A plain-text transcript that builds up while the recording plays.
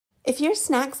If your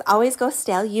snacks always go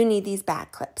stale, you need these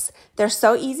bag clips. They're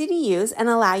so easy to use and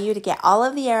allow you to get all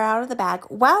of the air out of the bag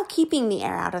while keeping the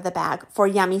air out of the bag for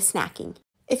yummy snacking.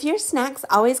 If your snacks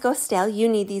always go stale, you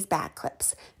need these bag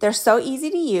clips. They're so easy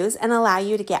to use and allow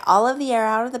you to get all of the air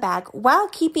out of the bag while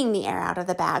keeping the air out of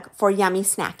the bag for yummy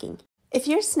snacking. If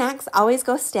your snacks always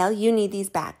go stale, you need these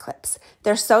bag clips.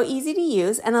 They're so easy to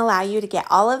use and allow you to get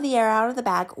all of the air out of the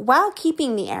bag while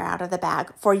keeping the air out of the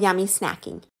bag for yummy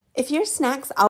snacking. If your snacks